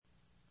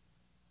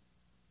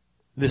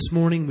This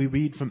morning we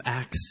read from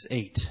Acts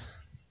 8.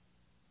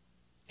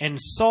 And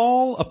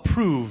Saul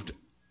approved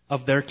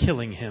of their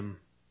killing him.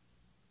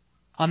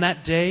 On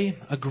that day,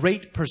 a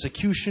great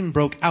persecution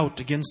broke out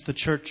against the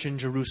church in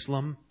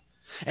Jerusalem,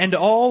 and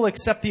all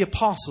except the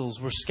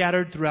apostles were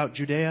scattered throughout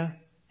Judea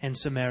and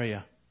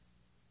Samaria.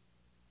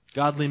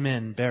 Godly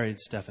men buried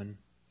Stephen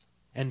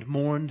and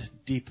mourned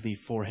deeply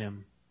for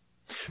him.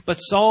 But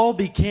Saul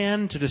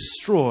began to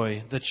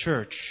destroy the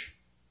church.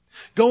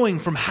 Going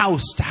from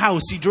house to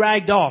house, he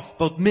dragged off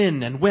both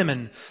men and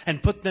women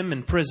and put them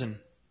in prison.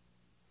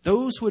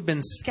 Those who had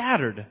been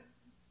scattered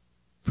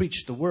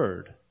preached the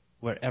word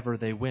wherever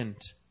they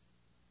went.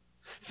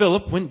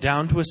 Philip went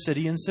down to a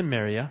city in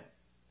Samaria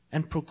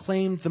and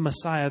proclaimed the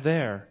Messiah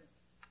there.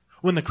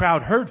 When the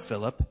crowd heard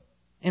Philip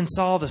and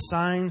saw the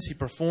signs he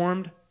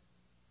performed,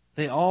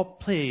 they all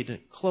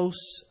paid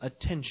close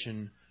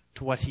attention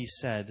to what he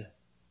said.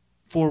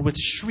 For with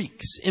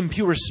shrieks,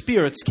 impure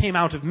spirits came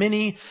out of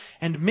many,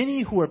 and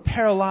many who were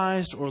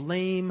paralyzed or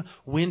lame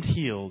went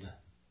healed.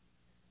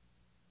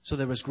 So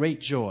there was great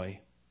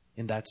joy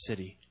in that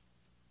city.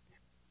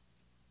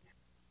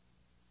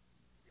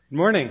 Good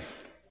morning.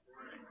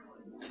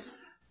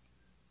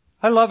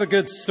 I love a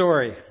good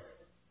story.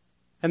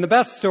 And the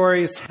best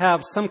stories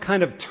have some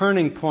kind of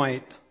turning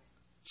point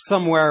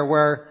somewhere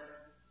where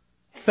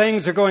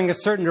things are going a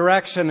certain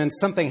direction and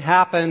something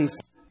happens.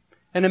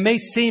 And it may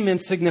seem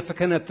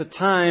insignificant at the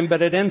time,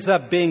 but it ends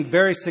up being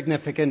very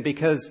significant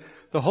because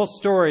the whole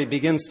story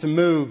begins to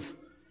move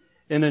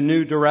in a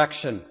new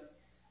direction.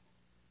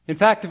 In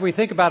fact, if we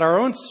think about our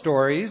own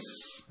stories,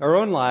 our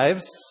own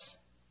lives,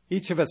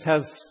 each of us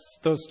has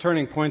those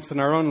turning points in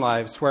our own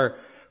lives where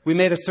we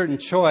made a certain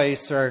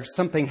choice or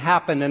something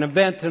happened, an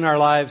event in our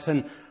lives,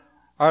 and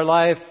our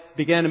life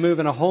began to move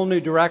in a whole new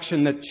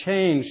direction that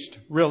changed,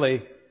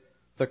 really,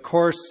 the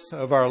course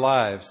of our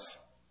lives.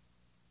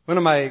 One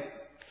of my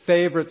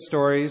favorite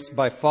stories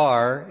by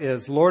far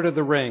is Lord of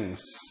the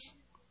Rings.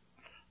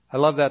 I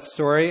love that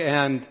story,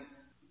 and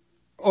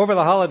over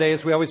the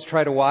holidays we always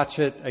try to watch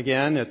it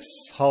again.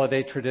 It's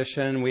holiday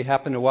tradition. We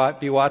happen to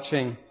be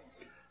watching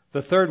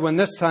the third one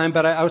this time,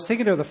 but I was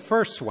thinking of the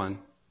first one,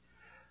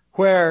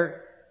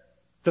 where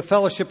the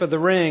Fellowship of the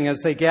Ring,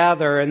 as they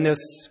gather, and this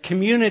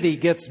community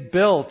gets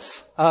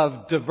built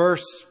of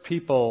diverse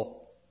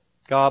people,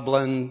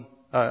 an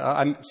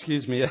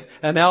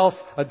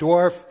elf, a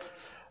dwarf,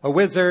 a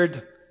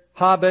wizard,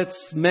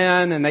 hobbits,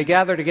 men, and they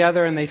gather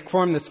together and they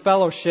form this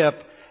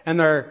fellowship, and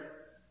their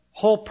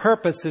whole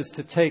purpose is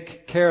to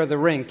take care of the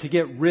ring, to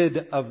get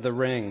rid of the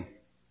ring,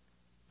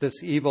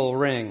 this evil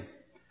ring.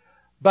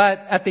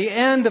 But at the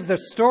end of the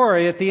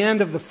story, at the end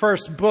of the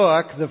first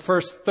book, the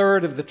first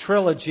third of the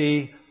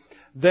trilogy,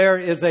 there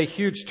is a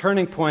huge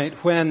turning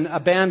point when a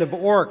band of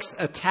orcs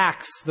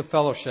attacks the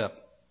fellowship.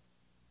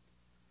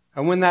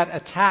 And when that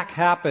attack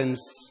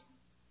happens,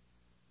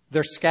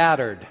 they're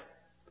scattered.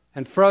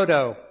 And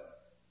Frodo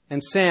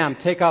and Sam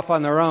take off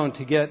on their own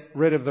to get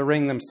rid of the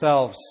ring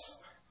themselves.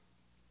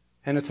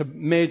 And it's a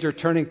major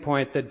turning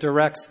point that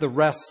directs the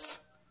rest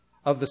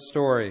of the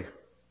story.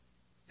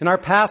 In our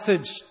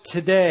passage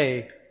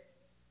today,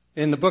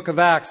 in the book of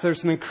Acts,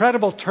 there's an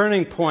incredible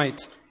turning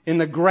point in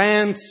the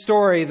grand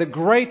story, the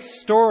great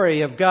story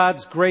of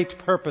God's great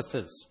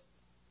purposes.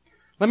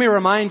 Let me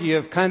remind you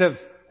of kind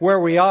of where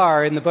we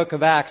are in the book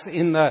of Acts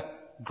in the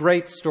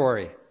great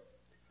story.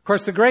 Of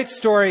course, the great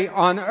story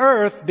on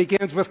earth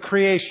begins with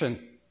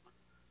creation,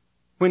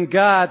 when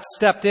God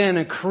stepped in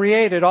and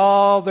created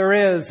all there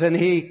is, and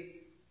He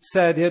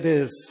said, "It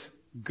is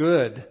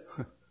good."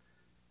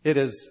 It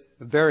is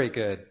very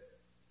good.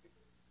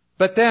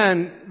 But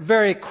then,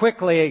 very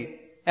quickly,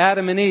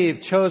 Adam and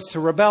Eve chose to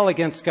rebel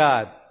against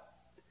God.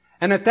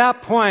 And at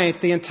that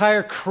point, the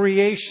entire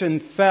creation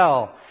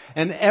fell,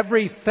 and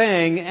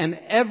everything and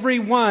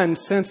everyone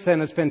since then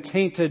has been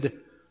tainted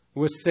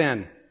with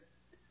sin.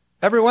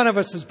 Every one of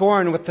us is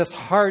born with this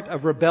heart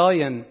of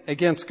rebellion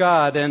against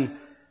God, and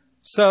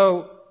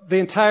so the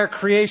entire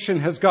creation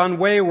has gone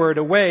wayward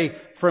away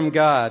from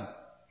God.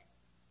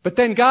 But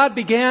then God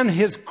began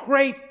His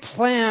great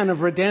plan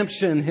of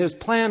redemption, His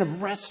plan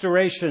of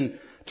restoration,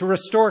 to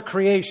restore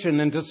creation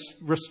and to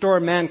restore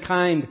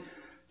mankind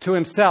to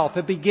Himself.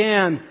 It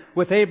began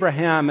with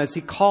Abraham as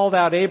He called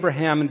out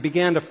Abraham and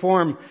began to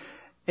form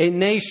a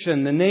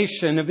nation, the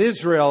nation of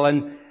Israel,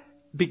 and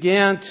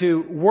began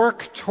to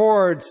work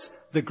towards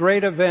the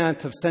great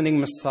event of sending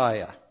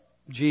Messiah,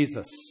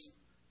 Jesus,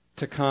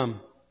 to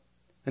come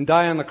and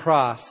die on the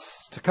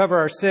cross, to cover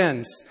our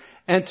sins,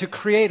 and to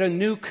create a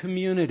new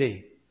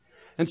community.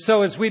 And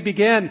so as we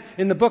begin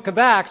in the book of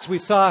Acts, we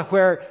saw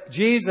where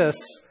Jesus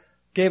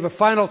gave a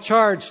final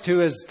charge to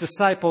His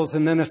disciples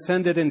and then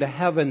ascended into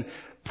heaven,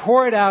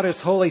 poured out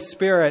His Holy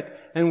Spirit,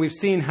 and we've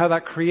seen how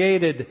that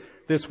created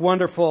this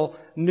wonderful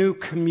new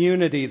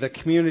community, the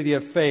community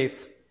of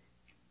faith,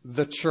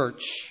 the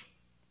church.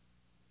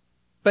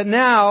 But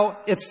now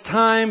it's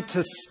time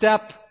to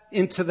step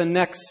into the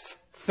next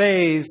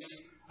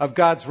phase of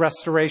God's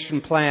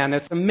restoration plan.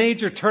 It's a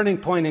major turning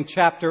point in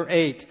chapter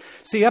 8.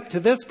 See, up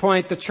to this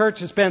point, the church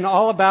has been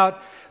all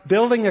about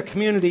building a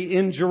community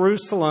in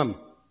Jerusalem.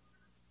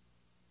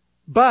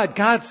 But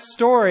God's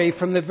story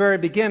from the very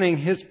beginning,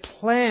 His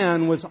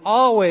plan was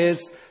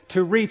always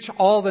to reach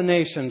all the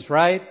nations,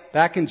 right?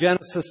 Back in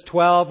Genesis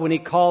 12, when He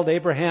called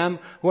Abraham,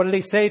 what did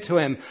He say to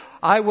him?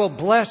 I will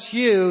bless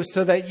you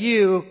so that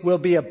you will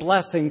be a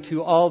blessing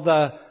to all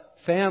the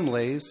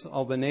families,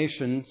 all the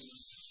nations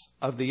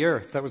of the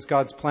earth. That was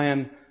God's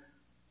plan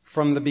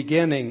from the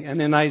beginning.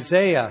 And in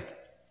Isaiah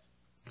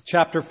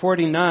chapter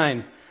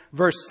 49,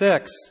 verse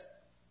 6,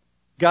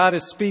 God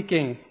is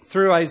speaking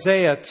through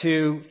Isaiah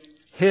to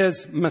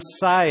His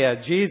Messiah,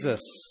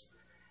 Jesus.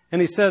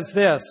 And He says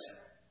this,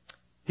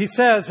 He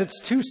says,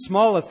 it's too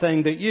small a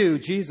thing that you,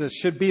 Jesus,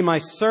 should be my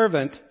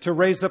servant to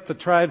raise up the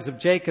tribes of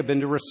Jacob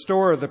and to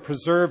restore the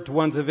preserved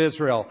ones of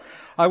Israel.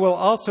 I will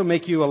also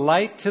make you a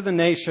light to the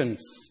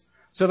nations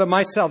so that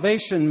my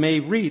salvation may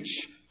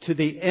reach to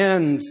the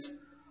ends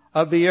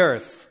of the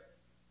earth.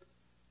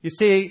 You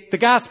see, the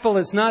gospel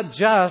is not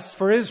just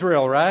for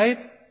Israel,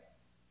 right?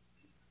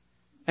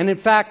 And in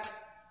fact,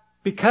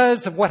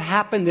 because of what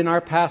happened in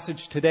our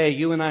passage today,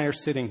 you and I are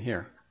sitting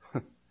here.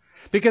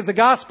 Because the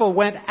gospel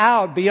went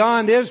out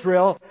beyond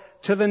Israel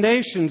to the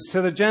nations,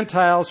 to the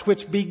Gentiles,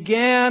 which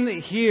began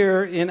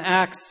here in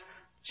Acts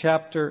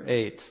chapter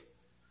 8.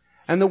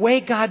 And the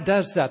way God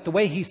does that, the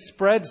way He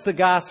spreads the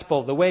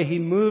gospel, the way He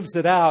moves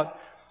it out,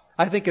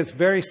 I think is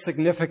very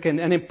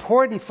significant and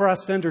important for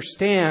us to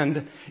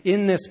understand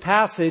in this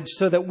passage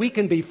so that we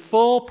can be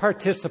full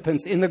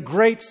participants in the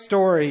great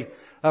story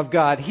of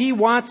God. He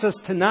wants us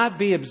to not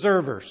be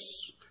observers,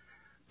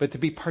 but to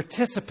be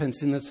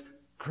participants in this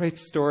great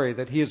story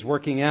that He is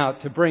working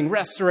out to bring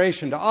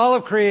restoration to all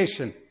of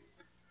creation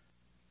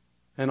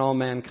and all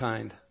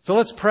mankind. So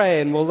let's pray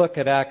and we'll look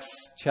at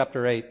Acts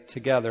chapter 8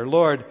 together.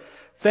 Lord,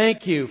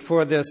 thank You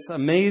for this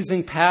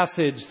amazing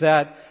passage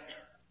that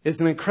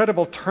is an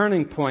incredible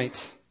turning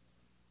point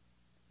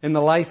in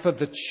the life of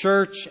the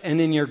church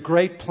and in Your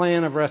great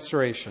plan of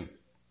restoration.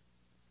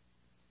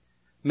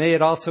 May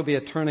it also be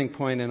a turning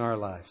point in our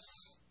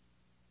lives.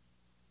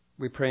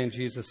 We pray in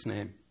Jesus'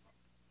 name.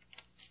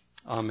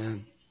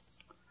 Amen.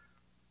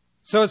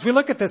 So as we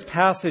look at this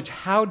passage,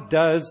 how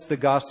does the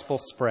gospel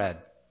spread?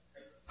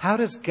 How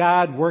does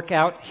God work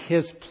out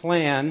His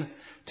plan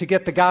to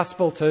get the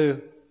gospel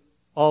to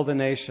all the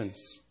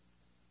nations?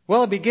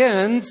 Well, it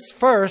begins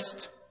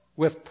first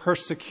with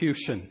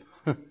persecution.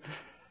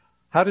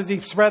 How does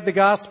He spread the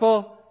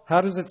gospel?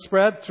 How does it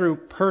spread? Through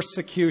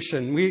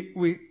persecution.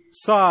 We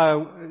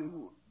saw,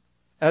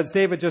 as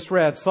David just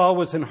read, Saul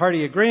was in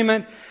hearty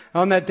agreement.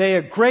 On that day,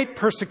 a great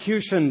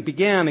persecution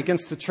began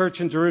against the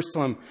church in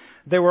Jerusalem.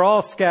 They were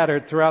all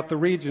scattered throughout the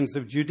regions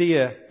of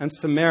Judea and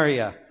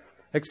Samaria,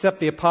 except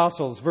the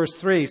apostles. Verse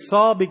 3,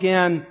 Saul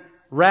began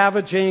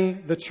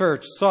ravaging the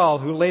church. Saul,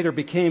 who later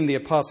became the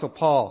apostle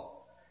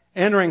Paul,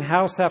 entering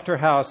house after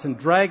house and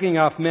dragging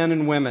off men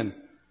and women,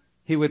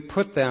 he would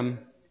put them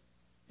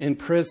in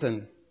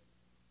prison.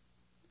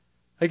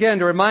 Again,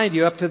 to remind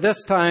you, up to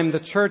this time, the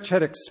church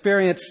had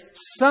experienced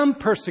some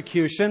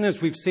persecution,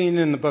 as we've seen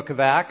in the book of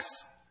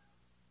Acts.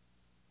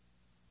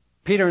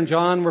 Peter and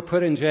John were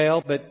put in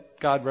jail, but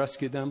God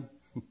rescued them.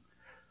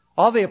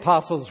 All the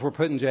apostles were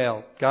put in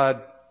jail.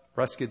 God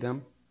rescued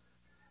them.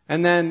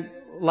 And then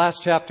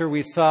last chapter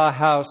we saw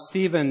how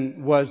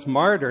Stephen was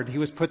martyred. He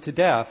was put to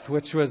death,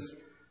 which was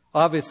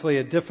obviously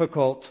a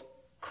difficult,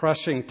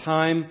 crushing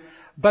time.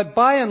 But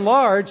by and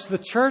large, the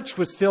church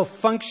was still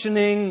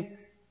functioning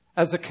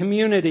as a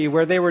community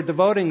where they were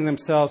devoting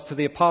themselves to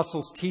the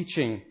apostles'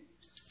 teaching,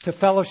 to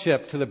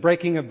fellowship, to the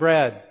breaking of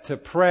bread, to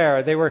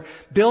prayer. They were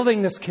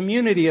building this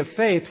community of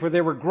faith where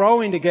they were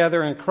growing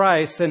together in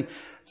Christ. And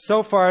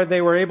so far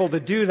they were able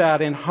to do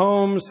that in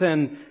homes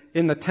and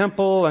in the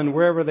temple and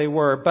wherever they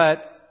were.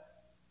 But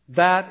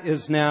that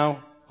is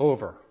now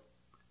over.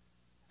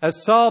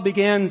 As Saul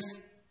begins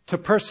to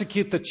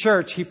persecute the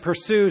church, he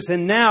pursues,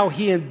 and now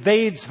he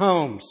invades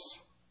homes.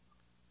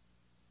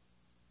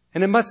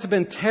 And it must have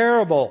been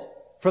terrible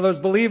for those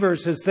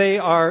believers as they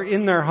are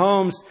in their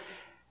homes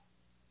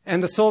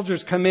and the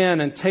soldiers come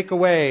in and take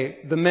away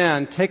the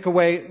men, take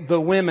away the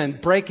women,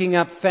 breaking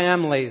up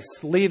families,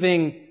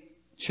 leaving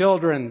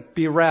children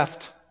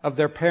bereft of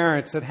their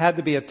parents. It had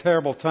to be a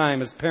terrible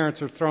time as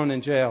parents are thrown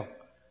in jail.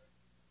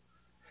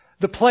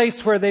 The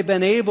place where they've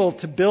been able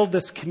to build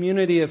this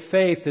community of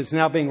faith is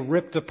now being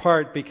ripped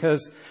apart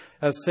because,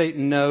 as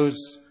Satan knows,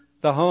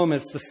 the home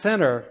is the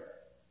center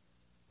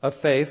of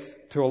faith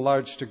to a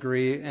large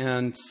degree.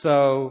 And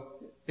so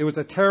it was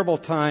a terrible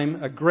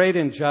time, a great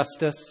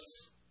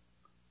injustice.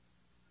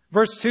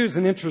 Verse 2 is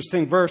an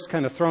interesting verse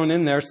kind of thrown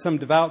in there. Some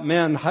devout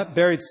men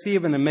buried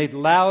Stephen and made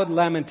loud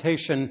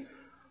lamentation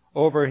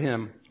over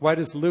him. Why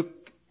does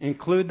Luke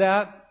include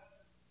that?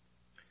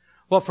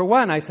 Well, for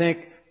one, I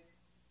think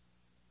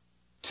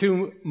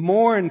to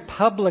mourn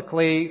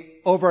publicly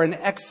over an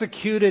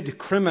executed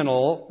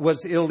criminal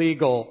was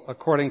illegal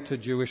according to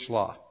Jewish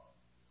law.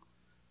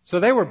 So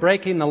they were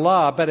breaking the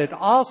law, but it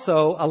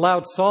also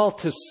allowed Saul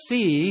to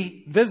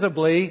see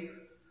visibly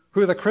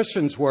who the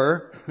Christians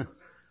were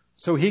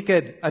so he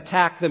could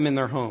attack them in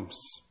their homes.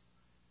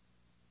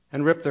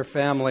 and rip their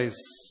families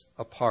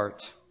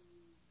apart.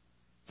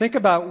 Think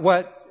about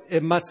what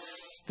it must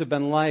have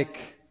been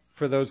like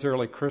for those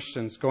early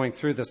Christians going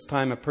through this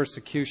time of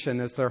persecution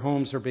as their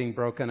homes are being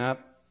broken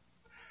up.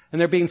 And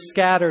they're being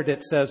scattered,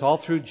 it says, all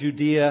through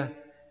Judea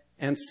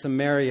and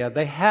Samaria.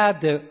 They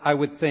had to, I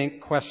would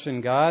think,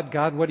 question God.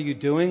 God, what are you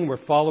doing? We're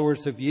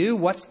followers of you.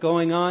 What's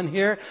going on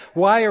here?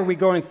 Why are we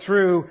going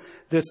through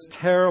this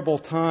terrible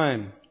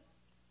time?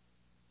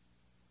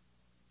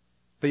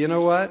 But you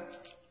know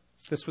what?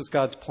 This was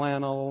God's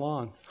plan all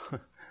along.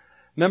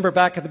 Remember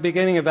back at the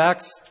beginning of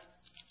Acts,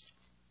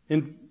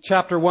 in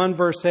chapter 1,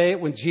 verse 8,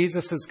 when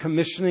Jesus is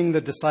commissioning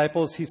the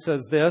disciples, he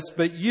says this,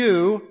 "But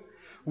you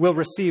will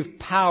receive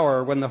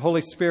power when the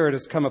Holy Spirit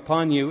has come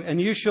upon you,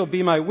 and you shall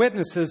be my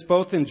witnesses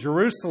both in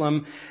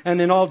Jerusalem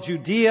and in all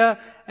Judea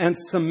and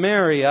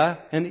Samaria,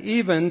 and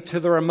even to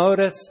the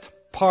remotest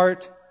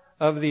part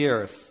of the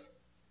earth."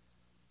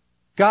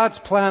 God's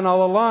plan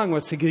all along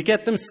was to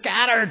get them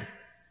scattered.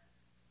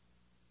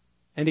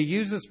 And he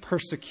uses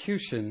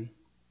persecution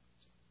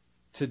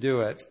to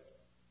do it.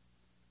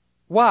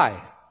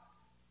 Why?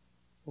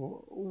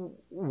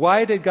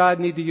 Why did God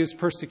need to use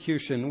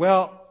persecution?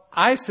 Well,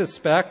 I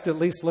suspect, at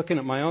least looking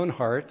at my own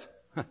heart,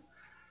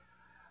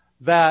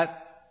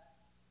 that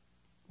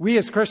we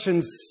as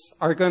Christians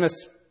are going to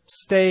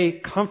stay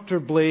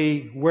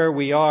comfortably where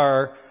we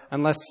are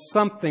unless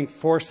something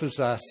forces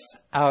us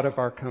out of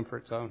our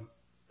comfort zone.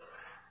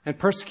 And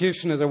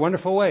persecution is a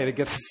wonderful way to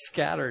get us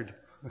scattered,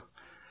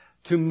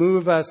 to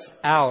move us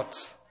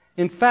out.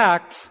 In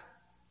fact,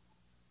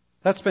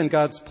 that's been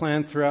God's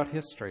plan throughout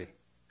history.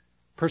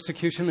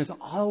 Persecution has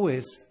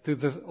always, through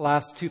the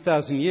last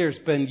 2,000 years,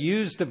 been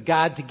used of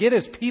God to get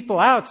his people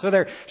out so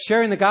they're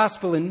sharing the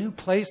gospel in new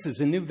places,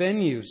 in new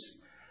venues,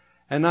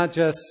 and not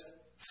just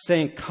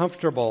staying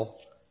comfortable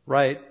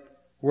right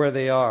where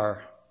they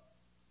are.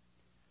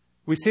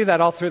 We see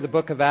that all through the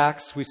book of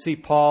Acts. We see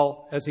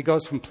Paul as he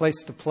goes from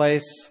place to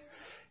place.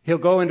 He'll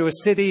go into a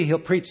city, he'll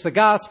preach the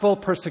gospel,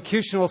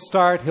 persecution will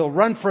start, he'll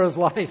run for his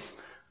life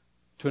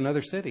to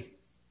another city.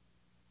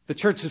 The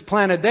church is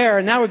planted there,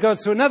 and now he goes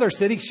to another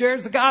city,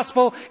 shares the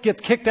gospel,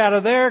 gets kicked out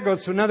of there,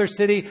 goes to another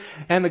city,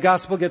 and the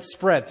gospel gets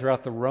spread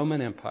throughout the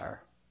Roman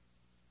Empire.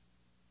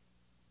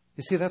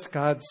 You see, that's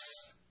God's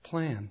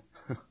plan.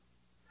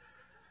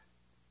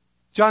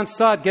 John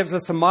Stott gives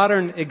us a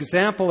modern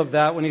example of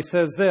that when he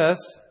says this.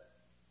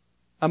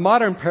 A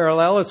modern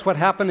parallel is what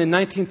happened in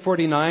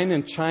 1949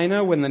 in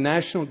China when the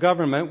national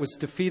government was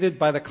defeated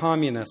by the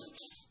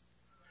communists.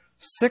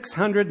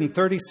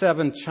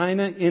 637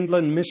 China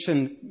Inland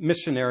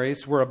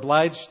missionaries were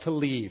obliged to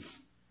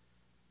leave.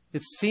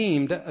 It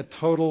seemed a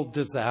total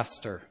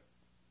disaster.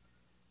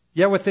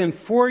 Yet within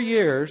 4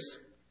 years,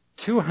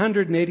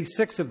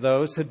 286 of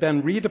those had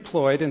been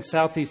redeployed in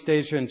Southeast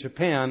Asia and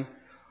Japan,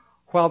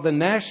 while the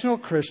national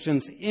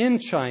Christians in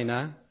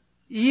China,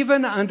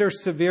 even under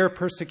severe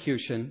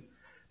persecution,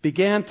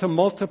 began to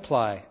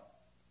multiply.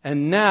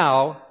 And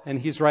now,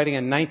 and he's writing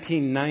in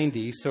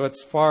 1990, so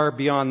it's far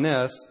beyond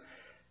this,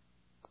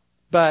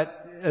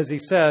 but as he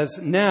says,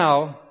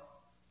 now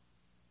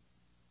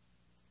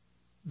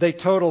they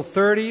total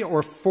 30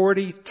 or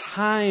 40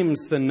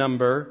 times the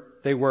number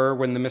they were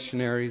when the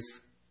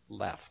missionaries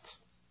left.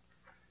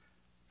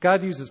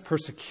 God uses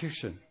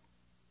persecution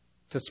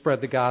to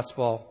spread the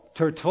gospel.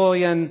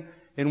 Tertullian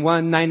in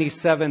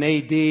 197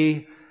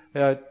 AD,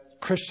 a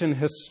Christian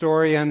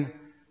historian,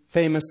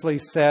 famously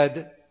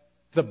said,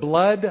 "The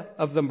blood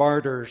of the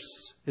martyrs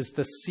is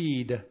the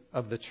seed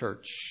of the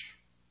church."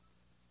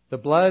 The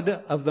blood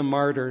of the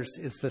martyrs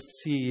is the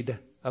seed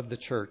of the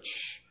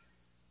church.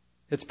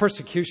 It's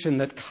persecution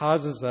that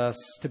causes us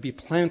to be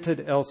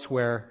planted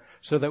elsewhere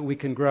so that we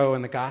can grow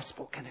and the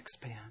gospel can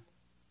expand.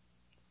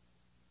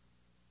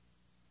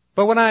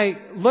 But when I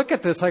look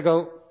at this, I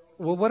go,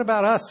 well, what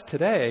about us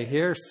today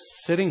here,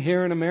 sitting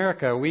here in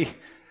America?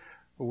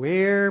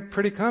 We're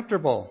pretty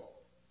comfortable.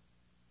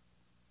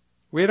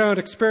 We don't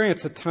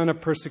experience a ton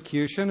of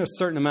persecution, a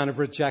certain amount of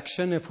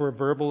rejection if we're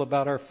verbal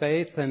about our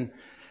faith, and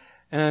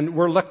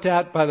we're looked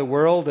at by the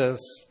world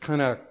as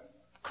kind of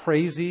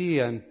crazy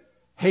and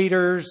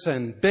haters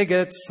and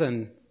bigots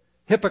and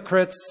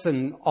hypocrites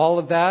and all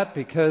of that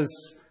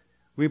because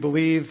we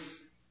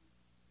believe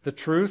the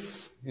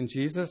truth in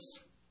Jesus.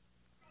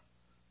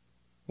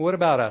 What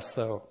about us,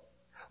 though?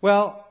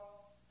 Well,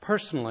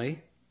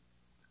 personally,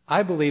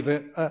 I believe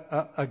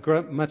a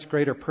much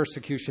greater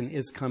persecution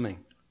is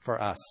coming for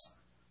us.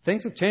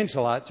 Things have changed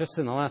a lot just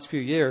in the last few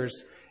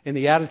years in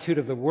the attitude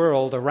of the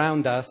world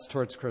around us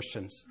towards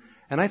Christians.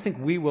 And I think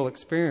we will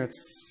experience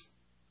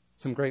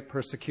some great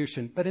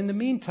persecution. But in the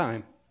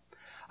meantime,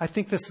 I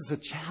think this is a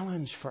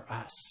challenge for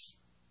us.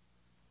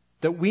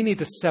 That we need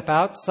to step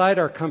outside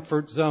our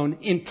comfort zone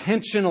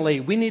intentionally.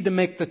 We need to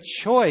make the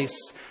choice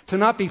to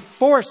not be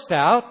forced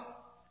out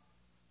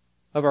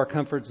of our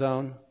comfort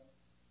zone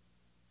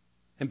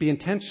and be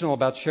intentional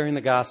about sharing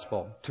the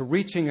gospel, to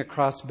reaching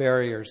across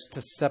barriers,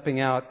 to stepping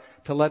out,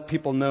 to let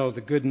people know the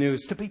good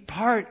news, to be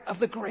part of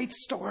the great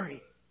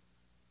story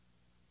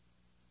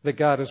that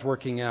God is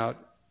working out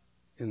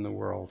in the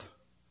world.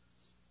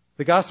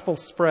 The gospel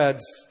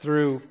spreads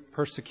through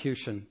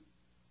persecution.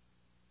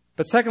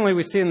 But secondly,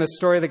 we see in this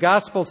story, the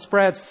gospel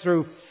spreads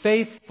through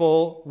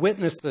faithful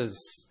witnesses.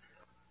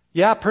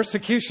 Yeah,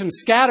 persecution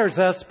scatters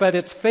us, but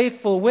it's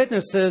faithful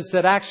witnesses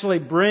that actually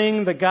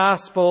bring the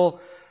gospel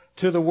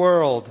to the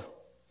world.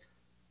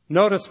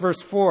 Notice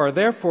verse 4.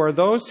 Therefore,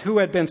 those who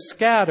had been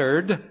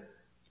scattered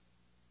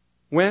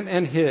went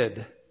and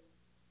hid.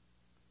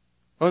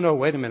 Oh no,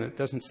 wait a minute. It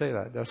doesn't say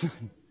that, does it?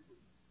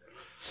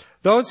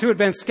 Those who had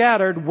been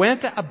scattered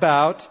went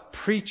about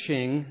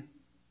preaching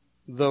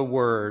the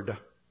word.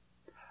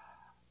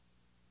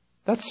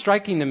 That's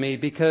striking to me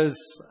because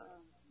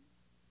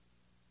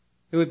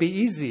it would be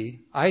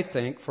easy, I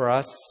think, for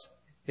us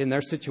in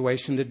their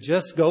situation to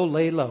just go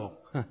lay low.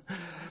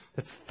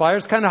 The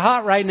fire's kind of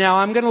hot right now.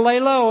 I'm going to lay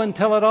low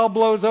until it all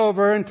blows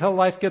over, until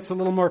life gets a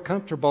little more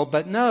comfortable.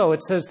 But no,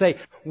 it says they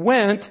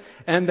went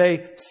and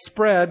they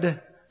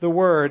spread the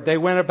word. They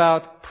went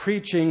about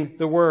preaching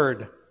the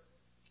word.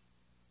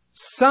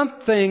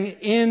 Something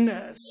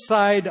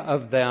inside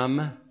of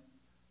them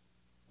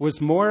was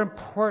more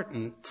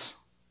important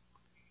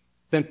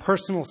than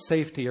personal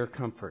safety or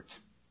comfort.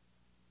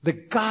 The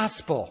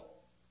gospel,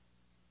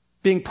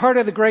 being part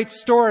of the great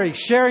story,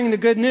 sharing the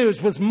good news,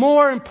 was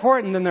more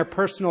important than their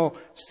personal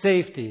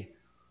safety.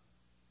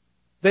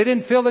 They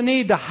didn't feel the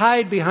need to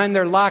hide behind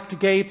their locked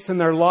gates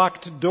and their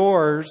locked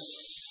doors,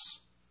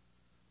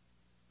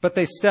 but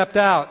they stepped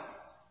out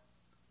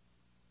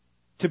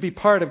to be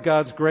part of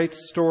God's great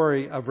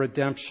story of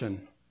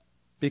redemption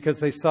because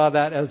they saw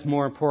that as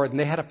more important.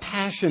 They had a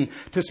passion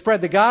to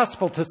spread the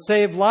gospel, to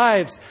save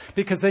lives,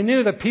 because they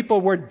knew that people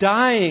were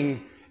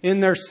dying in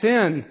their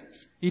sin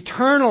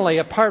eternally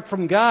apart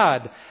from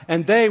God,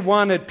 and they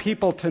wanted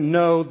people to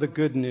know the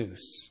good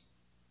news.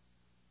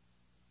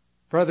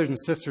 Brothers and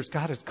sisters,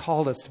 God has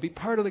called us to be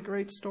part of the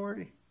great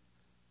story.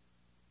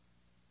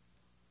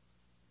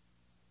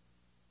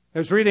 I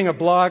was reading a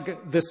blog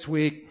this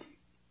week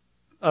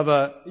of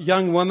a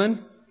young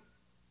woman,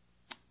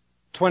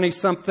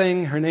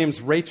 20-something. Her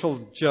name's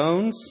Rachel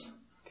Jones.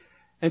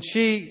 And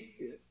she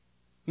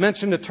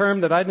mentioned a term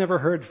that I'd never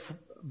heard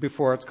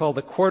before. It's called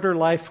the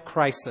quarter-life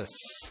crisis.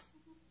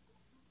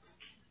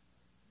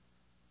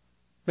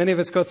 Many of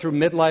us go through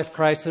midlife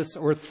crisis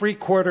or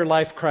three-quarter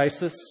life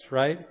crisis,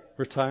 right?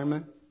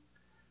 Retirement.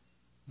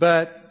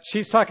 But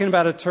she's talking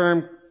about a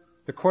term,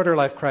 the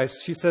quarter-life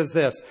crisis. She says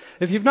this: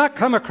 if you've not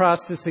come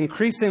across this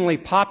increasingly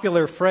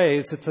popular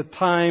phrase, it's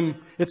time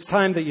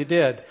that you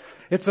did.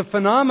 It's a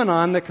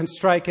phenomenon that can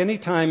strike any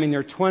time in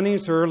your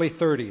 20s or early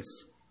 30s.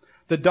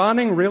 The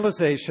dawning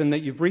realization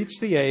that you've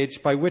reached the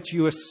age by which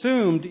you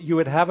assumed you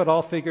would have it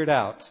all figured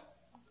out,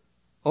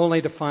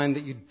 only to find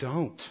that you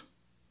don't.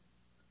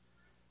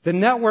 The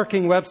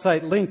networking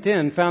website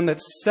LinkedIn found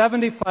that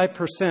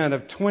 75%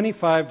 of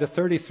 25 to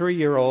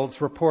 33-year-olds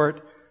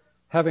report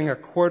having a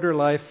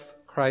quarter-life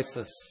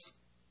crisis.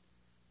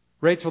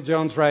 Rachel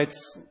Jones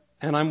writes,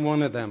 and I'm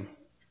one of them.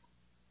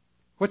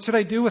 What should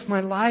I do with my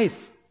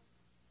life?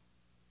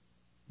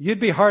 You'd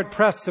be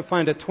hard-pressed to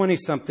find a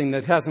 20-something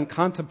that hasn't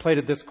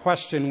contemplated this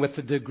question with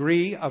a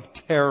degree of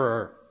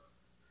terror.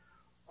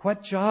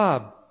 What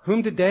job?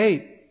 Whom to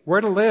date?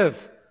 Where to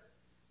live?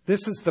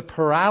 This is the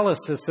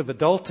paralysis of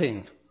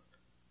adulting.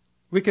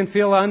 We can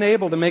feel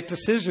unable to make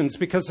decisions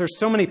because there's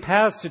so many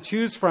paths to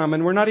choose from,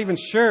 and we're not even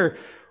sure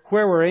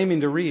where we're aiming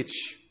to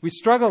reach. We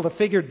struggle to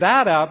figure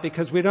that out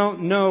because we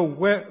don't know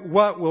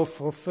what will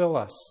fulfill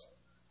us.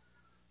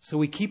 So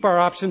we keep our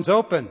options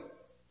open,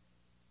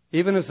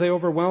 even as they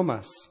overwhelm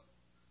us,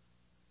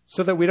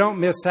 so that we don't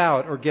miss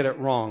out or get it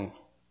wrong.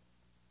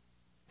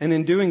 And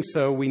in doing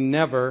so, we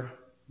never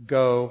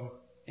go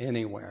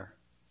anywhere.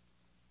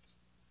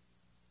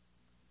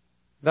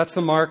 That's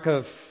the mark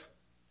of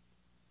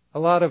a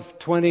lot of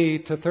 20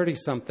 to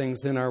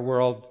 30-somethings in our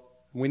world.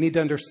 We need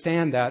to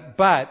understand that.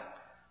 But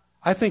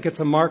I think it's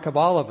a mark of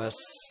all of us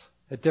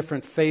at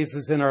different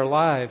phases in our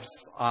lives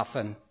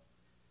often.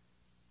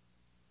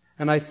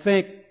 And I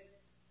think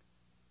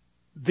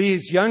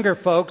these younger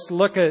folks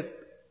look at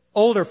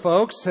older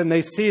folks and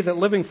they see that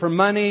living for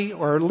money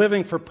or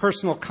living for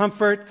personal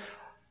comfort,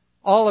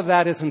 all of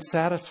that isn't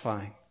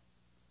satisfying.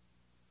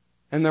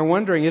 And they're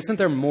wondering, isn't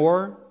there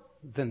more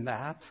than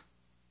that?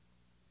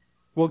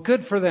 Well,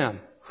 good for them.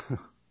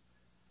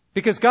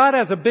 Because God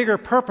has a bigger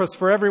purpose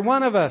for every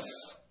one of us.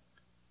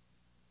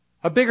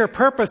 A bigger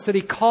purpose that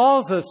He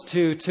calls us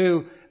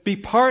to be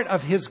part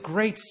of His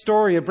great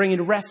story of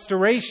bringing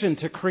restoration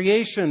to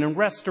creation and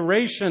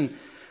restoration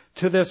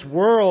to this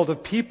world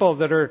of people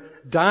that are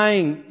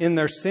dying in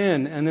their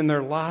sin and in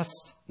their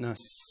lostness.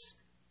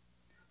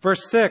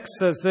 Verse 6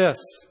 says this: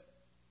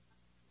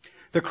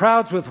 the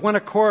crowds with one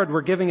accord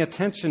were giving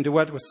attention to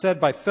what was said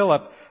by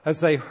Philip as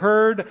they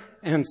heard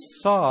and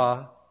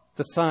saw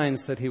the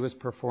signs that he was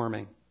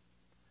performing.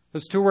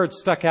 Those two words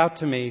stuck out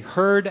to me: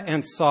 heard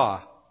and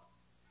saw.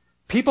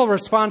 People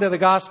respond to the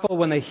gospel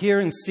when they hear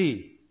and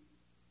see.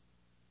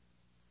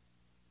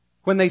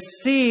 When they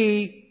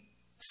see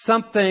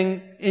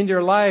something in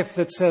your life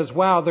that says,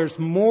 wow, there's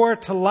more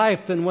to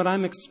life than what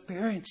I'm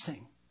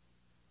experiencing.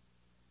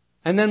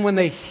 And then when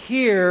they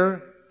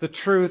hear the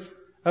truth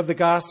of the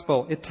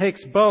gospel, it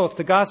takes both.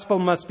 The gospel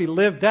must be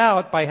lived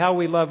out by how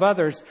we love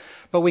others,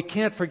 but we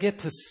can't forget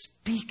to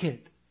speak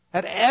it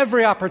at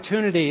every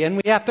opportunity. And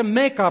we have to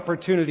make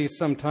opportunities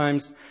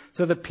sometimes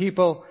so that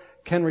people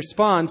can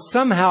respond.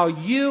 Somehow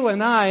you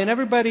and I and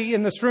everybody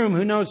in this room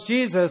who knows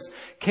Jesus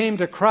came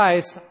to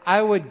Christ,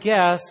 I would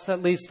guess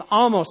at least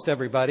almost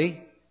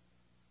everybody,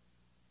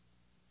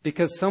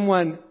 because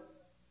someone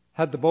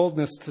had the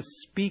boldness to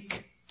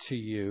speak to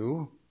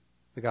you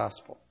the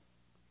gospel.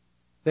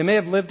 They may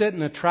have lived it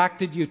and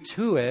attracted you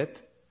to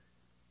it,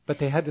 but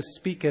they had to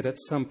speak it at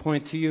some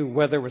point to you,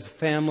 whether it was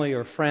family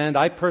or friend.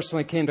 I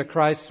personally came to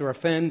Christ through a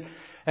friend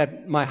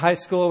at my high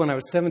school when I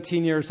was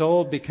 17 years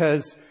old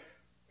because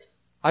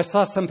I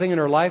saw something in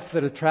her life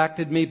that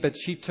attracted me, but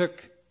she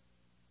took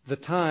the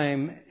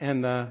time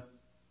and the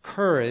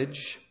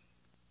courage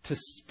to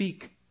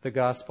speak the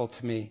gospel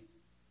to me,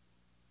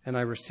 and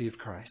I received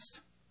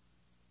Christ.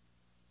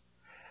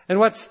 And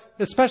what's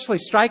especially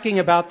striking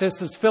about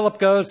this is Philip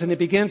goes and he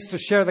begins to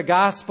share the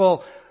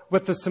gospel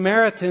with the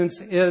Samaritans.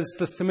 Is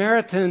the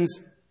Samaritans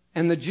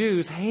and the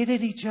Jews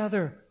hated each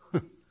other.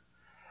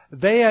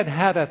 They had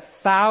had a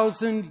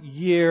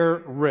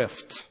 1,000-year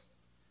rift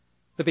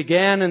that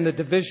began in the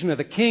division of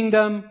the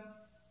kingdom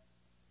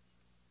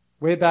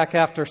way back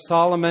after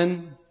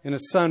Solomon and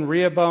his son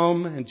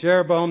Rehoboam and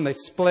Jeroboam. They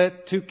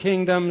split 2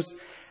 kingdoms,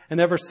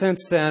 and ever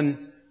since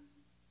then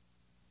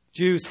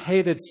Jews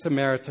hated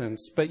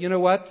Samaritans. But you know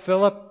what?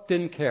 Philip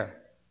didn't care.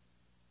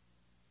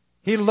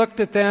 He looked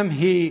at them.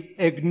 He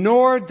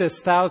ignored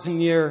this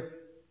 1,000-year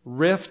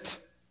rift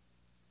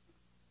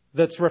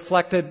that's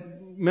reflected.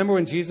 Remember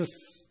when Jesus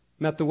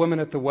met the woman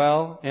at the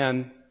well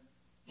and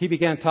he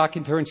began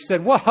talking to her and she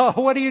said, "Whoa,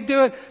 what are you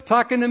doing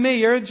talking to me?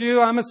 You're a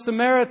Jew. I'm a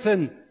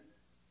Samaritan."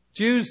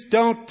 Jews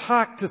don't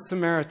talk to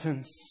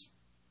Samaritans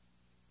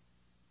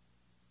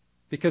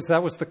because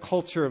that was the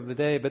culture of the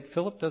day. But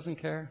Philip doesn't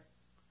care.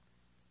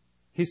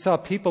 He saw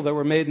people that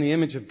were made in the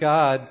image of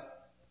God,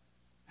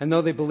 and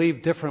though they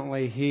believed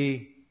differently,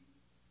 he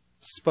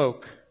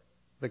spoke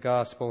the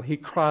gospel. He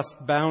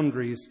crossed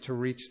boundaries to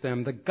reach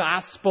them. The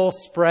gospel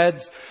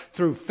spreads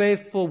through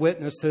faithful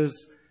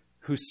witnesses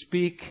who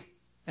speak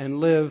and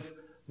live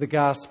the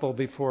gospel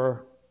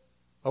before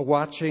a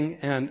watching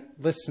and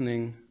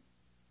listening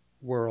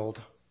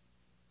world.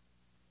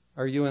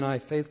 Are you and I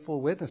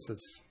faithful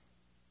witnesses?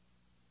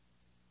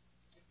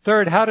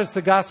 Third, how does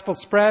the gospel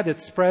spread? It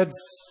spreads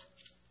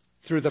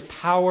through the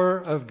power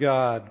of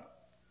God.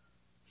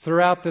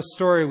 Throughout this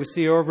story, we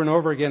see over and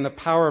over again the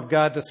power of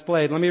God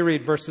displayed. Let me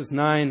read verses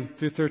 9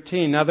 through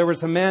 13. Now there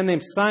was a man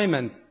named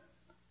Simon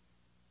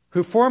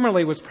who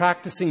formerly was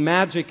practicing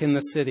magic in the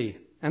city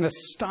and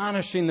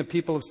astonishing the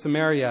people of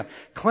Samaria,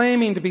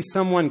 claiming to be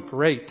someone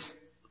great.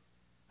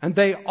 And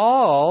they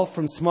all,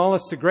 from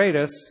smallest to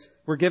greatest,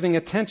 were giving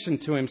attention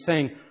to him,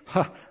 saying,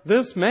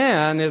 "This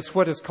man is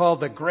what is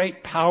called the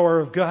great power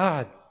of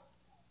God."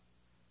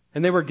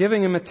 And they were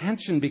giving him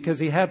attention because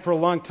he had for a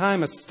long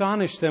time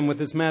astonished them with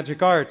his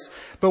magic arts.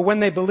 But when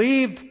they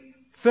believed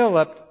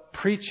Philip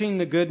preaching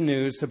the good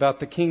news about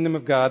the kingdom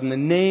of God in the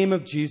name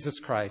of Jesus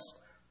Christ,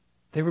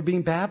 they were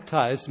being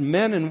baptized,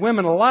 men and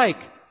women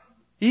alike.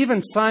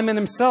 Even Simon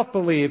himself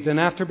believed, and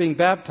after being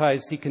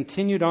baptized, he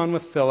continued on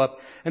with Philip.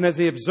 And as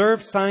he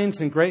observed signs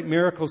and great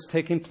miracles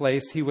taking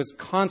place, he was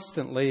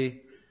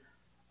constantly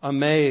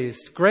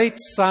amazed. Great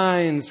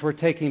signs were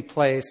taking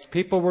place.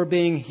 People were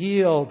being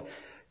healed.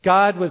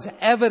 God was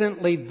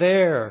evidently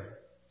there.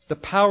 The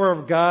power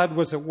of God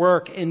was at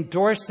work,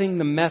 endorsing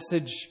the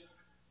message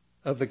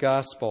of the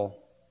gospel.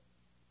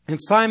 And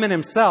Simon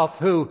himself,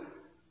 who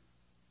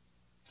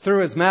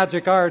through his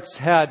magic arts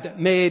had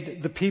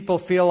made the people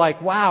feel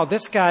like, wow,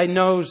 this guy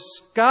knows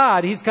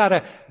God. He's got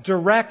a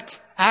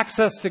direct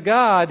access to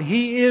God.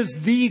 He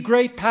is the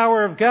great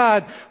power of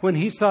God. When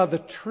he saw the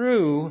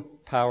true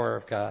power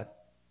of God,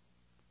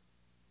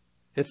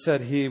 it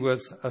said he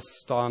was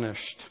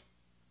astonished.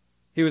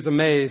 He was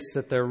amazed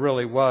that there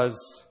really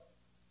was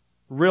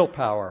real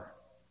power.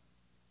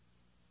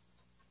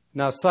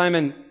 Now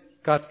Simon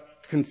got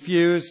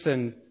confused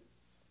and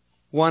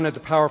wanted the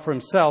power for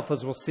himself,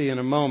 as we'll see in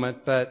a moment,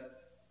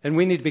 and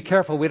we need to be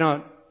careful we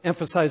don't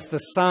emphasize the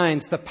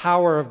signs, the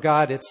power of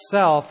God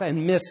itself,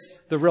 and miss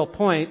the real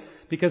point,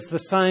 because the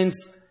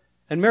signs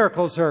and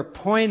miracles are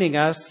pointing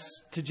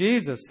us to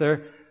Jesus.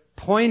 They're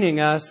pointing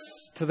us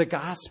to the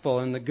gospel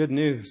and the good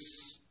news.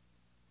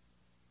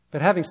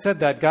 But having said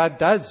that, God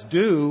does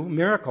do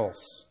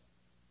miracles.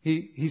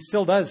 He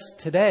still does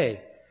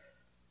today.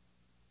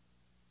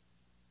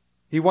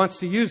 He wants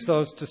to use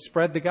those to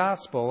spread the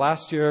gospel.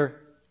 Last year,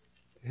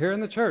 here in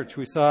the church,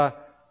 we saw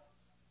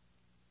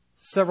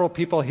several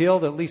people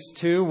healed, at least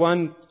 2.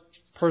 One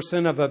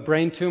person of a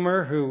brain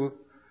tumor who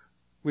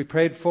we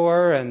prayed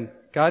for, and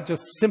God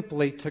just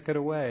simply took it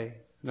away.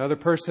 Another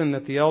person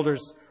that the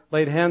elders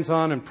laid hands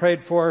on and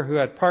prayed for who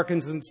had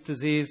Parkinson's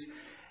disease,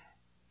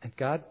 and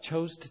God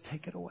chose to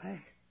take it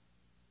away.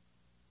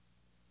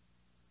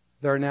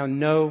 There are now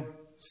no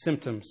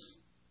symptoms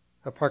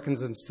of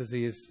Parkinson's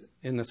disease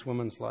in this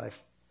woman's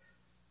life.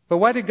 But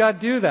why did God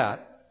do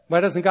that?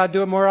 Why doesn't God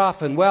do it more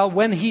often? Well,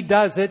 when He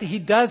does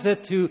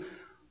it to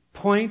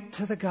point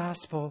to the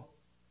gospel.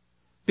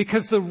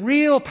 Because the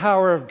real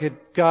power of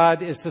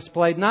God is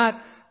displayed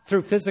not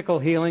through physical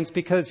healings,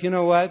 because you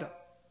know what?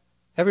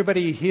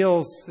 Everybody He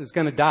heals is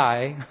going to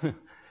die.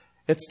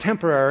 It's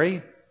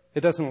temporary.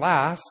 It doesn't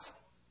last.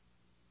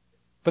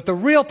 But the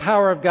real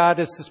power of God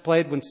is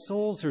displayed when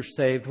souls are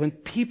saved, when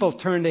people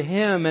turn to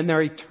Him and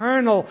their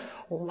eternal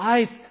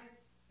life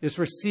is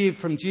received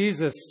from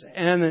Jesus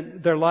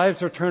and their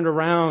lives are turned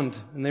around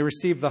and they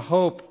receive the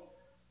hope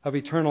of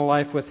eternal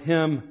life with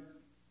Him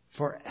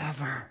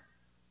forever.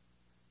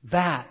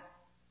 That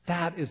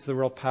is the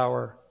real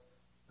power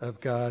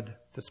of God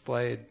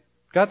displayed.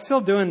 God's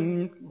still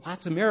doing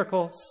lots of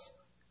miracles.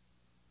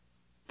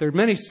 There are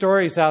many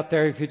stories out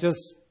there, if you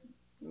just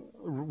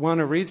want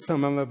to read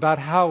some of them, about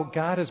how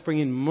God is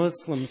bringing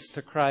Muslims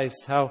to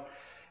Christ, how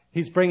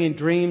He's bringing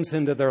dreams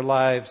into their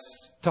lives,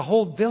 to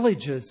whole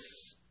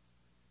villages,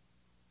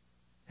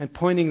 and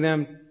pointing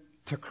them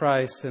to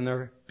Christ, and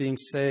they're being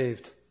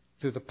saved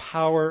through the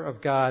power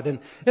of God. And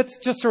it's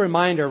just a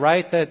reminder,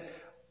 right, that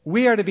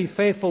we are to be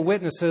faithful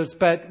witnesses,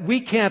 but we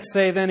can't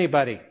save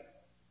anybody.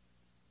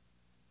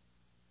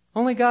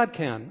 Only God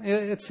can.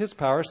 It's His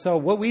power. So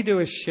what we do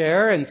is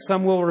share, and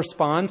some will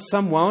respond,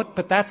 some won't,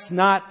 but that's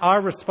not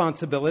our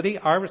responsibility.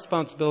 Our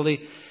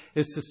responsibility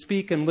is to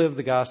speak and live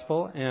the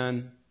gospel,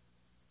 and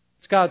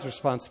it's God's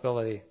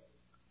responsibility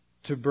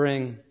to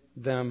bring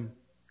them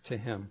to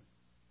Him.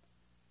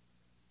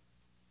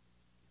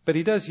 But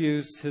He does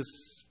use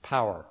His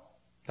power.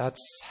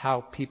 That's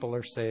how people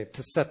are saved,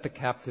 to set the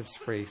captives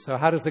free. So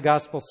how does the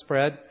gospel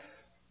spread?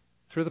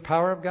 Through the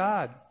power of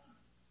God.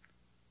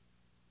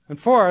 And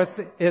fourth,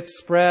 it's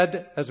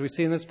spread, as we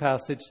see in this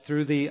passage,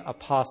 through the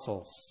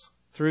apostles.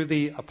 Through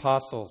the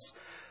apostles.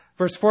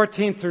 Verse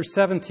 14 through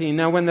 17.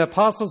 Now when the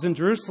apostles in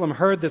Jerusalem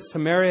heard that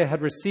Samaria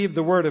had received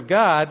the word of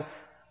God,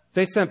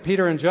 they sent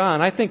Peter and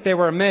John. I think they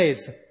were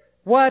amazed.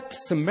 What?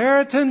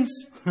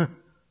 Samaritans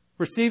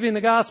receiving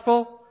the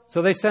gospel?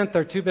 So they sent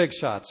their two big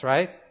shots,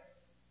 right?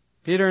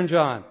 Peter and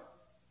John,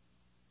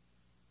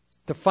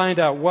 to find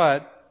out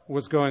what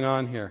was going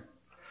on here.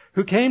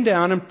 Who came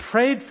down and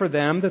prayed for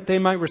them that they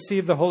might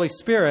receive the Holy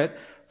Spirit,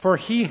 for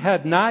He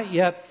had not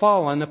yet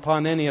fallen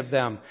upon any of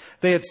them.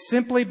 They had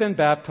simply been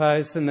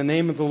baptized in the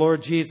name of the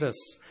Lord Jesus.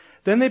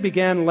 Then they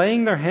began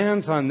laying their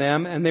hands on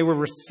them, and they were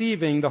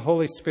receiving the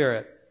Holy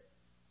Spirit.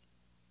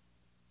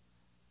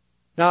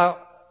 Now,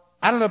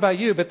 I don't know about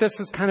you, but this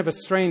is kind of a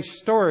strange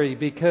story,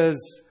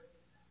 because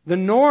the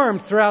norm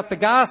throughout the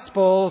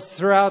Gospels,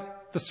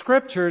 throughout the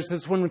Scriptures,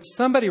 is when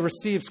somebody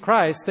receives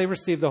Christ, they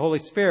receive the Holy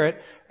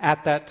Spirit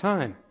at that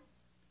time.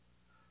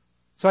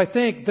 So I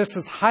think this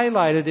is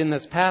highlighted in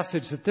this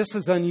passage, that this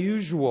is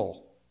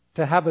unusual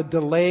to have a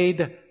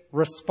delayed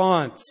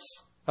response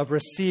of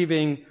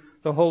receiving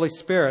the Holy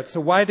Spirit. So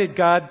why did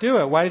God do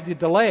it? Why did He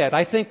delay it?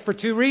 I think for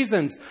two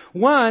reasons.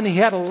 One, He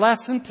had a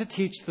lesson to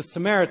teach the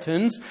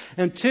Samaritans,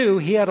 and two,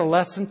 He had a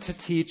lesson to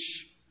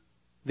teach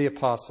the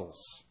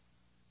apostles.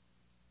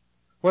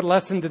 What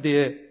lesson did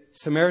the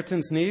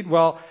Samaritans need?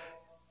 Well,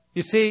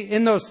 you see,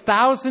 in those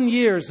 1,000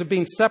 years of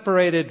being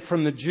separated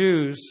from the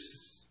Jews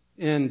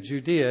in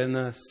Judea, in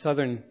the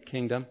southern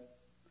kingdom,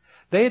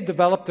 they had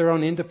developed their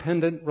own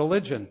independent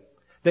religion.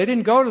 They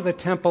didn't go to the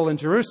temple in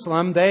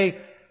Jerusalem. They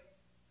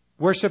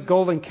worshiped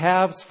golden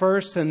calves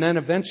first, and then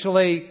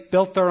eventually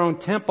built their own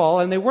temple.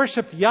 And they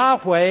worshiped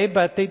Yahweh,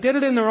 but they did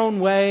it in their own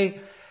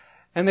way.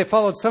 And they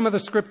followed some of the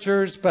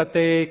scriptures, but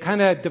they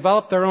kind of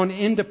developed their own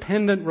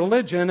independent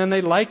religion, and they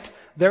liked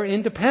their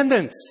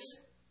independence.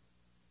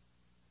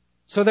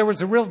 So there was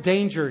a real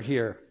danger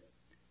here.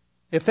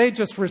 If they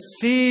just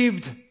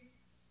received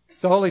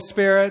the Holy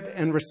Spirit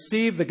and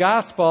received the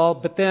gospel,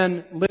 but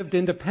then lived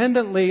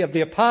independently of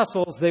the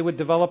apostles, they would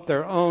develop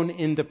their own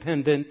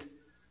independent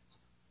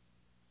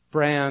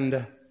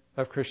brand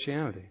of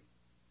Christianity.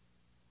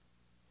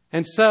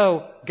 And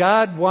so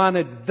God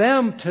wanted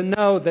them to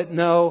know that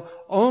no,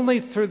 only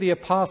through the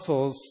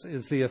apostles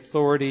is the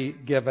authority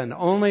given.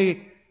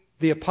 Only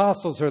the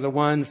apostles are the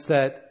ones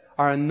that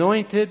are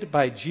anointed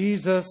by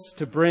Jesus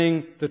to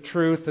bring the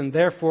truth, and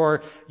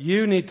therefore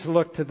you need to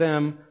look to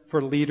them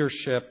for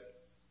leadership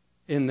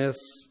in this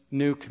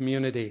new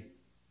community.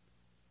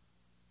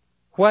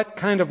 What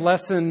kind of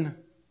lesson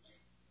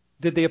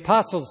did the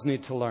apostles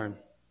need to learn?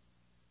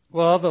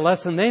 Well, the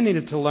lesson they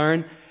needed to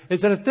learn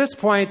is that at this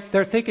point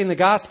they're thinking the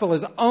gospel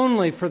is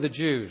only for the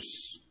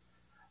Jews.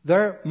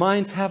 Their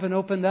minds haven't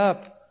opened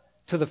up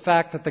to the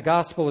fact that the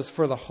gospel is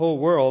for the whole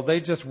world.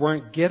 They just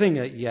weren't getting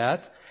it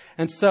yet.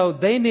 And so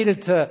they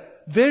needed to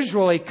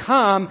visually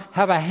come,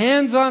 have a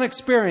hands-on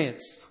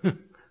experience,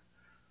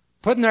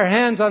 putting their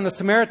hands on the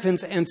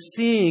Samaritans and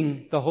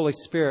seeing the Holy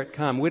Spirit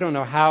come. We don't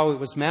know how it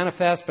was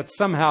manifest, but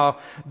somehow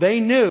they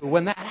knew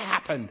when that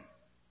happened,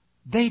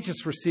 they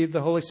just received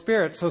the Holy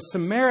Spirit. So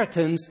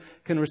Samaritans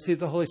can receive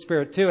the Holy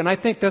Spirit too. And I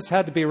think this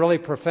had to be really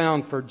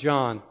profound for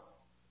John.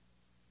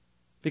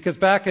 Because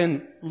back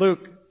in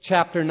Luke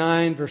chapter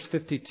 9, verse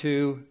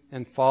 52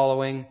 and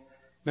following,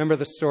 remember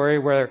the story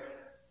where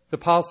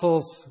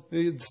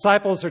The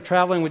disciples are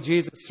traveling with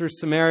Jesus through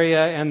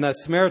Samaria, and the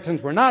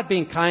Samaritans were not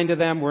being kind to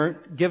them,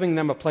 weren't giving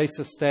them a place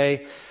to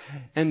stay.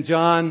 And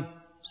John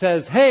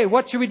says, hey,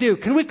 what should we do?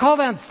 Can we call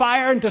down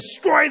fire and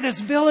destroy this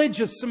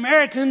village of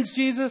Samaritans,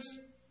 Jesus?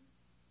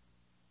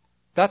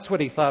 That's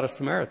what he thought of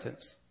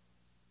Samaritans.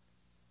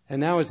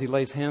 And now as he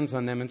lays hands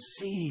on them and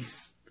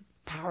sees the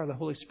power of the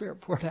Holy Spirit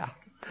poured out,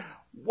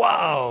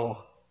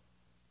 whoa!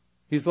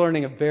 He's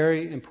learning a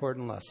very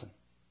important lesson.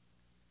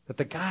 That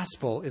the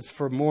gospel is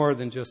for more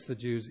than just the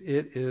Jews.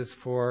 It is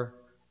for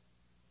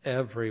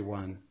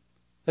everyone.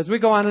 As we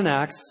go on in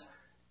Acts,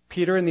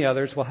 Peter and the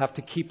others will have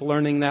to keep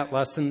learning that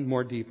lesson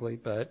more deeply,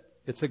 but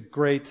it's a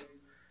great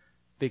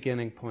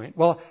beginning point.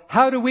 Well,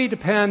 how do we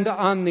depend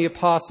on the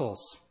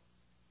apostles?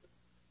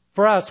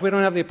 For us, we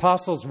don't have the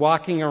apostles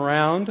walking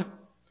around,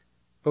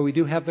 but we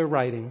do have their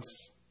writings.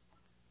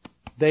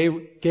 They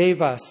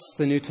gave us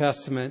the New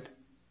Testament.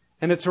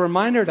 And it's a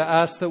reminder to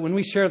us that when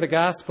we share the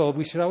gospel,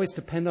 we should always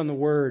depend on the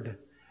Word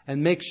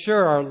and make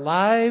sure our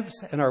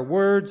lives and our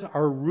words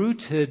are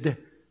rooted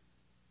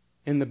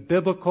in the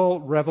biblical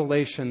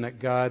revelation that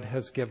God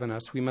has given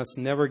us. We must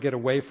never get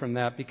away from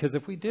that, because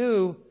if we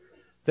do,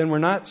 then we're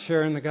not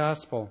sharing the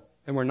gospel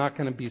and we're not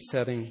going to be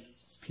setting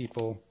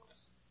people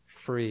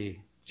free.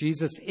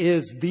 Jesus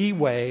is the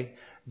way,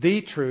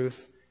 the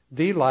truth,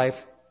 the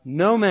life.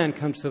 No man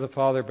comes to the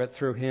Father but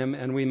through Him,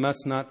 and we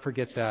must not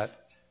forget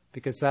that,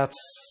 because that's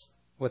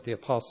what the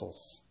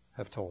apostles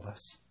have told us.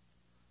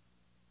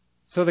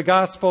 So the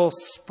gospel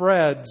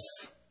spreads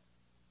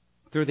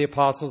through the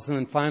apostles, and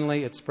then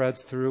finally it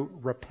spreads through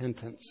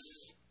repentance.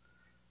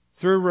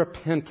 Through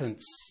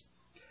repentance.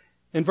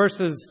 In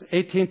verses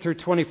 18 through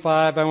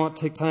 25, I won't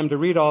take time to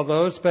read all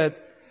those,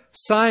 but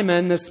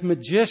Simon, this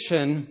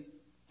magician,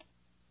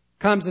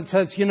 comes and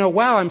says,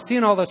 wow, I'm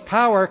seeing all this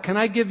power. Can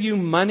I give you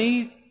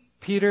money,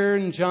 Peter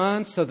and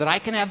John, so that I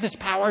can have this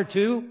power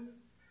too?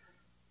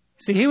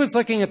 See, he was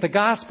looking at the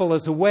gospel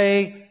as a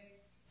way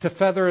to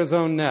feather his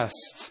own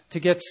nest, to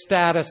get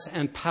status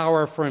and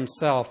power for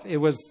himself. It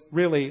was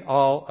really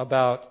all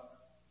about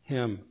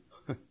him.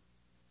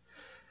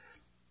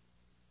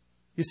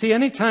 You see,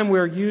 anytime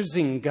we're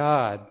using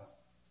God,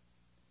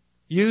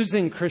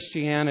 using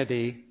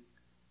Christianity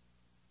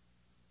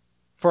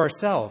for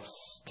ourselves,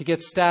 to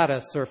get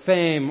status or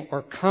fame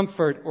or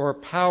comfort or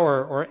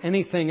power or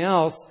anything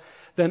else,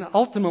 then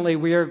ultimately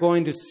we are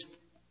going to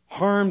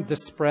harm the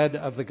spread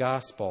of the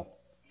gospel.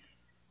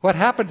 What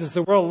happens is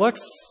the world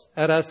looks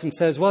at us and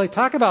says, well, they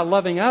talk about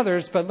loving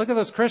others, but look at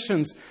those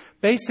Christians.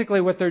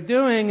 Basically what they're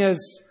doing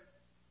is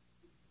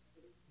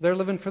they're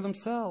living for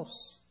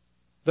themselves,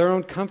 their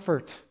own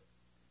comfort.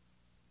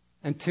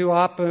 And too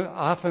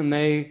often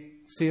they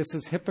see us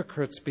as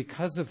hypocrites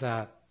because of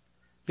that,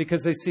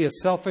 because they see a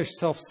selfish,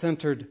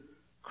 self-centered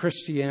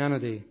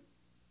Christianity.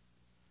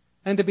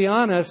 And to be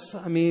honest,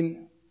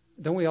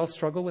 don't we all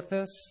struggle with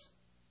this?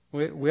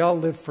 We all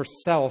live for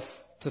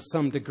self to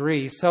some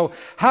degree. So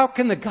how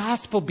can the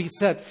gospel be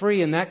set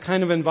free in that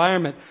kind of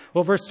environment?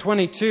 Well, verse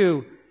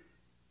 22,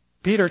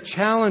 Peter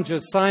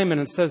challenges Simon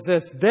and says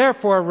this,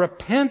 therefore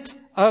repent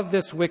of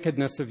this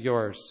wickedness of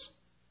yours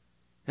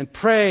and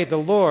pray the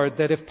Lord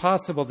that if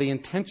possible the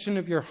intention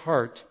of your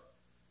heart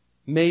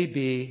may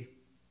be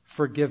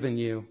forgiven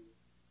you.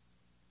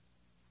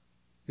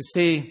 You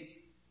see,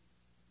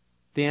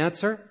 the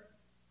answer?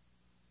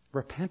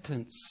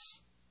 Repentance.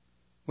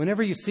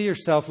 Whenever you see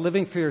yourself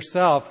living for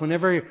yourself,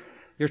 whenever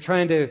you're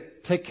trying to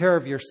take care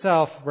of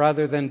yourself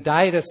rather than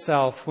die to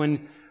self,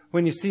 when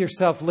you see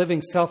yourself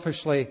living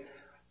selfishly,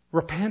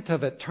 repent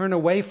of it, turn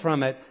away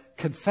from it,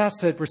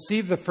 confess it,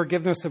 receive the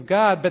forgiveness of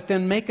God, but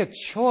then make a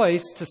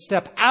choice to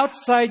step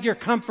outside your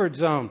comfort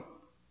zone,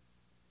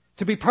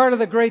 to be part of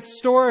the great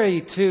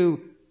story,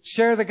 to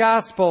share the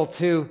gospel,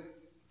 to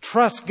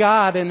trust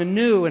God in a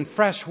new and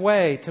fresh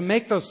way, to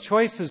make those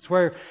choices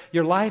where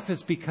your life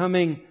is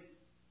becoming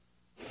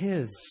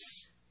His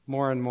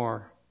more and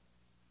more,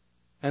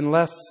 and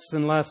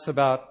less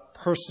about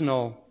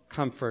personal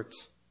comfort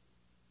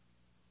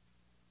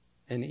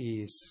and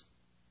ease.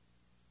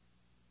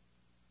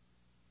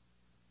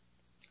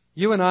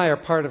 You and I are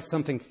part of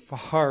something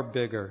far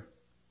bigger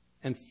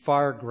and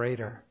far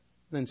greater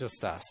than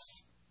just us.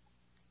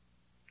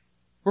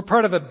 We're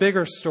part of a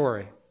bigger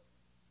story.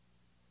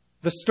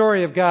 The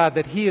story of God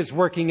that He is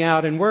working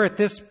out, and we're at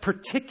this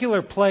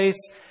particular place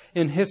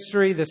in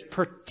history, this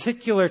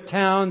particular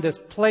town, this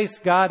place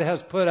God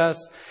has put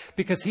us,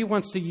 because He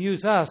wants to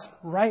use us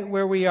right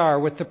where we are,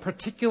 with the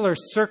particular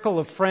circle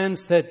of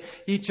friends that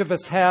each of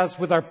us has,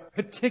 with our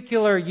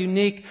particular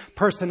unique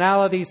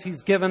personalities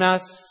He's given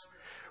us,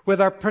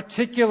 with our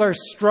particular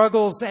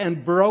struggles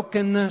and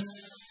brokenness.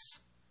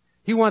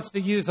 He wants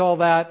to use all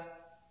that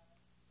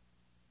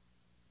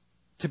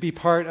to be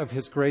part of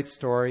His great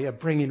story of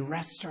bringing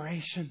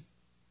restoration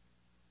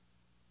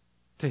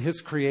to His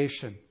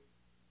creation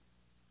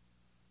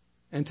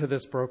and to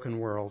this broken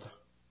world.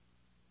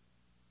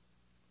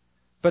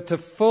 But to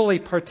fully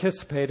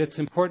participate, it's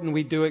important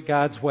we do it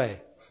God's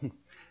way.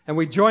 And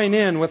we join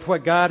in with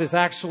what God is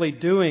actually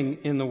doing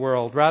in the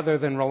world, rather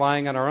than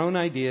relying on our own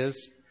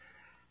ideas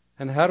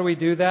And how do we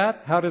do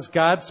that? How does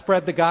God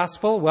spread the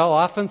gospel? Well,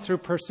 often through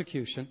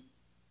persecution.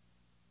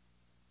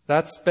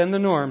 That's been the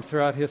norm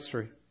throughout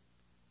history.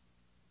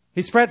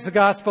 He spreads the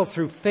gospel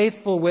through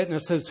faithful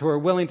witnesses who are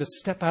willing to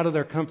step out of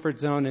their comfort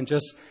zone and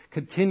just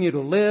continue to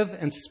live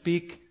and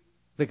speak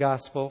the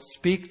gospel,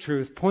 speak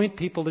truth, point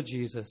people to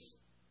Jesus.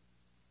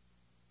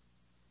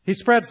 He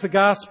spreads the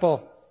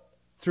gospel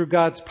through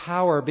God's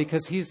power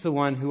because He's the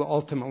one who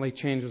ultimately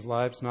changes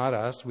lives, not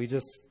us. We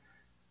just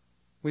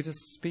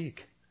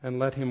speak and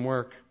let Him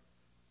work.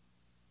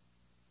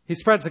 He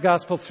spreads the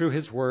gospel through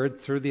His word,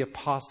 through the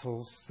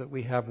apostles that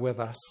we have with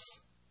us.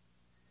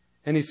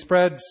 And He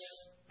spreads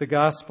the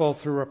gospel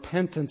through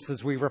repentance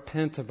as we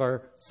repent of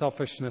our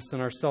selfishness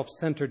and our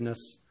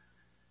self-centeredness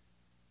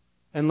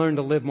and learn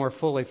to live more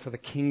fully for the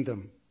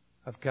kingdom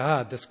of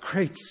God, this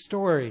great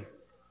story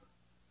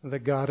that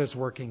God is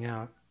working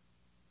out.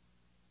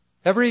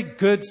 Every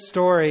good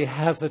story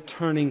has a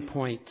turning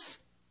point.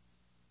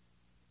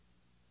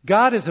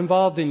 God is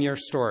involved in your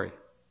story.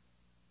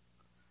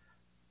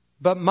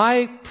 But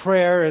my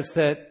prayer is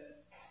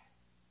that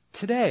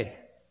today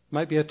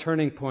might be a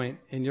turning point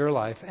in your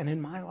life and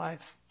in my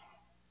life.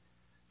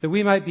 That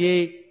we might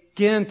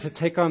begin to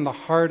take on the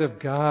heart of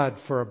God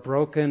for a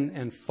broken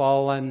and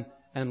fallen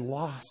and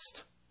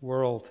lost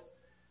world.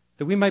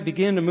 That we might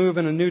begin to move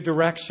in a new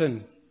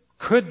direction.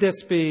 Could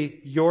this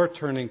be your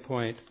turning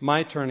point,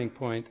 my turning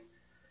point,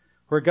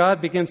 where God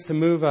begins to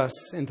move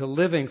us into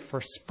living for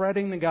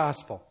spreading the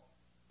gospel,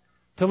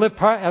 to live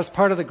as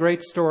part of the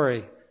great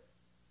story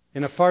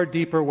in a far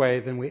deeper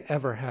way than we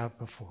ever have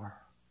before?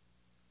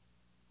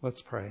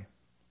 Let's pray.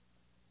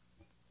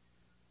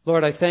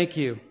 Lord, I thank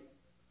You.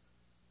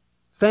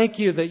 Thank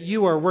You that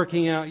You are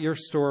working out Your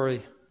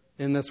story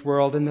in this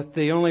world, and that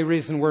the only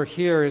reason we're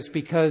here is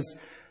because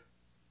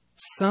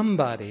some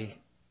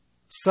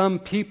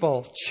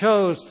people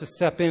chose to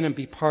step in and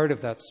be part of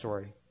that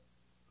story.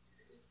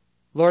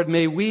 Lord,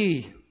 may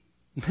we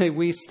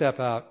step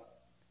out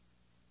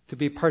to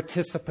be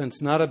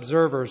participants, not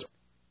observers,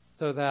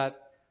 so that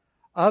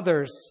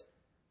others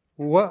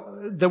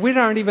that we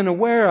aren't even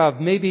aware of,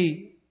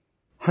 maybe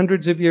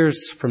hundreds of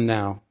years from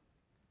now,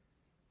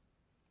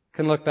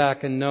 can look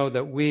back and know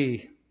that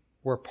we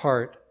were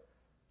part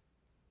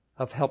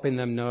of helping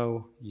them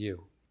know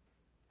You.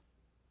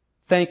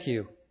 Thank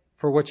You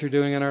for what You're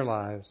doing in our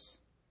lives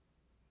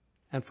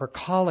and for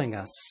calling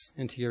us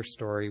into Your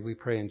story. We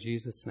pray in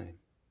Jesus' name.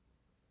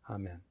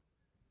 Amen.